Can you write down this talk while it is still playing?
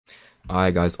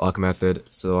Alright guys, awk method.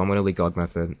 So I'm gonna leak awk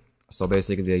method. So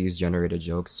basically they use generated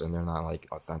jokes and they're not like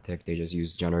authentic. They just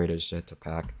use generated shit to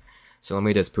pack. So let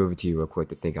me just prove it to you real quick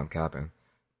to think I'm capping.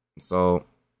 So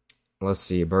let's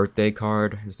see, birthday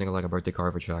card. Just think of like a birthday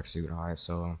card for tracksuit. Alright,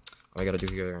 so all I gotta do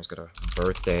here is go to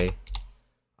birthday.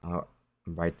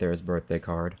 Right there is birthday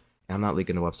card. And I'm not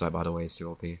leaking the website by the way, it's too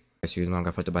OP. Excuse me, I got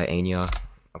affected by Anya.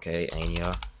 Okay,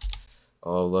 Anya.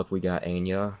 Oh look, we got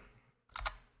Anya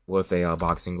with a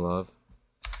boxing glove.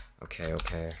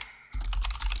 Okay.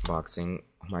 Boxing.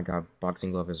 Oh my god,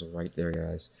 boxing glove is right there,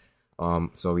 guys.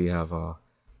 So we have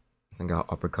this thing got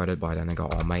uppercutted by that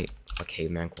nigga All Might, a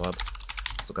caveman club.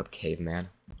 Let's look up caveman.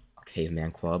 A caveman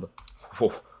club.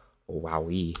 Oh,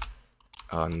 wowee.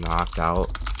 Knocked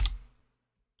out.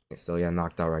 So yeah,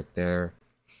 knocked out right there.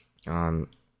 Think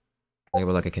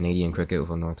about like a Canadian cricket with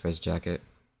a North Face jacket.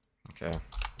 Okay.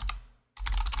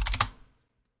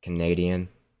 Canadian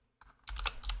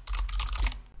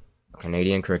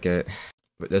cricket.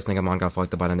 But this nigga man got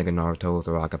fucked up by the nigga Naruto with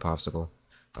a rocket popsicle.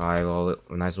 Alright, well,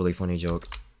 a nice, really funny joke.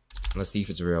 Let's see if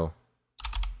it's real.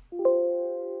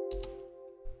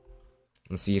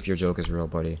 Let's see if your joke is real,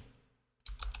 buddy.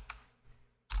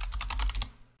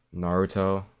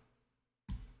 Naruto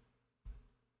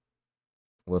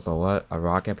with a what? A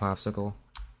rocket popsicle?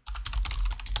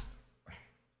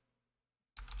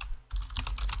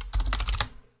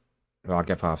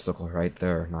 Rocket popsicle right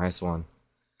there. Nice one.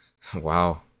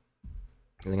 Wow.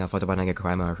 I think I fucked up by nigga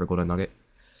Quagmire for golden nugget.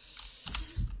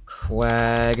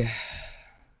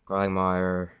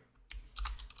 Quagmire.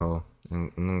 Oh,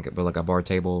 and get like a bar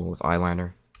table with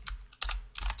eyeliner.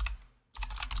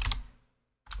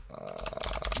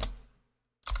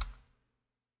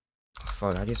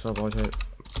 Fuck, how do you spell bar table?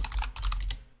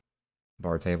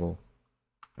 Bar table.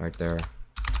 Right there.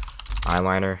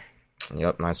 Eyeliner.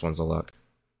 Yep, nice one's a luck.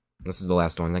 This is the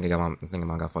last one. I think this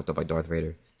thing got fucked up by Darth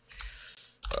Vader.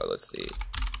 Let's see.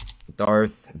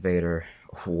 Darth Vader.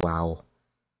 Wow.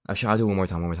 I'll do one more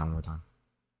time.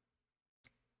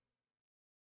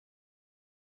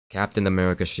 Captain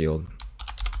America shield.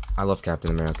 I love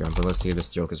Captain America, but let's see if this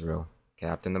joke is real.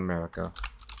 Captain America.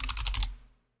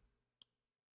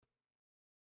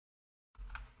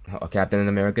 Oh, Captain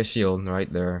America shield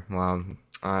right there. Wow.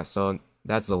 So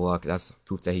that's the luck. That's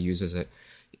proof that he uses it.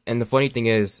 And the funny thing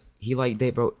is,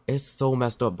 bro, it's so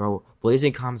messed up, bro.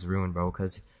 Blazing Com's ruined, bro,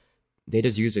 because they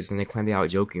just use this and they claim they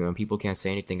out-joke you, and people can't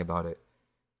say anything about it.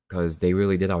 Because they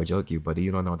really did out-joke you, but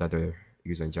you don't know that they're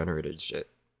using generated shit.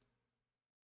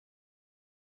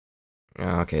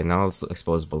 Okay, now let's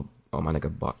expose oh my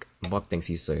nigga Buck. Buck thinks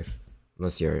he's safe.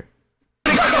 Let's hear it.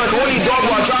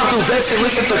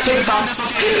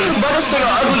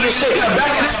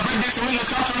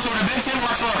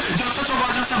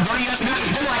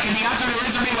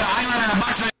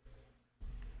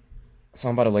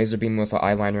 Something about a laser beam with an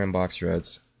eyeliner and box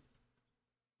dreads.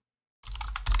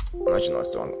 Actually, no,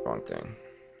 that's the wrong thing.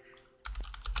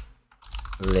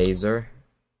 Laser.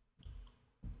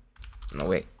 No,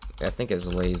 wait. I think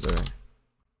it's laser.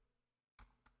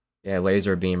 Yeah,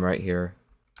 laser beam right here.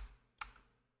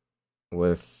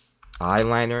 With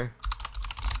eyeliner.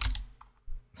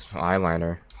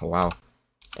 Eyeliner. Wow.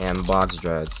 And box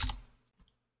dreads.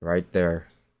 Right there.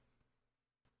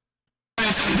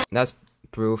 That's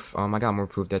proof. I got more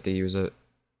proof that they use it.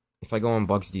 If I go on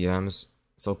Buck's DMs,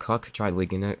 so Cuck tried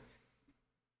leaking it.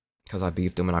 Because I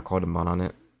beefed him and I called him out on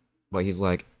it. But he's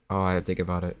like, oh, I think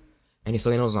about it. And he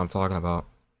knows what I'm talking about.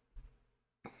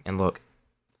 And look.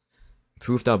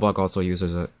 Proof that Buck also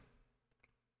uses it.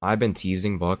 I've been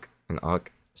teasing Buck and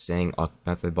Uck, saying Uck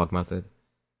method, Buck method.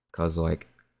 Because, like,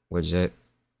 legit,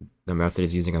 the method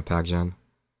is using a Packgen.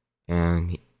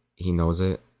 And he knows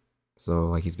it. So,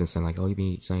 like, he's been saying, like, oh, you've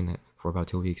been saying it for about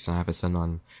 2 weeks, and I haven't said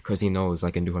none. Because he knows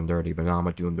I can do him dirty, but now I'm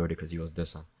gonna do him dirty because he was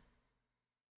dissing.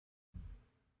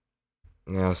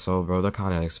 Yeah, so, bro, they're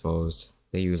kind of exposed.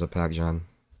 They use a Packgen.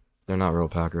 They're not real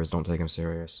Packers, don't take them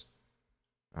serious.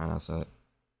 Alright, that's it.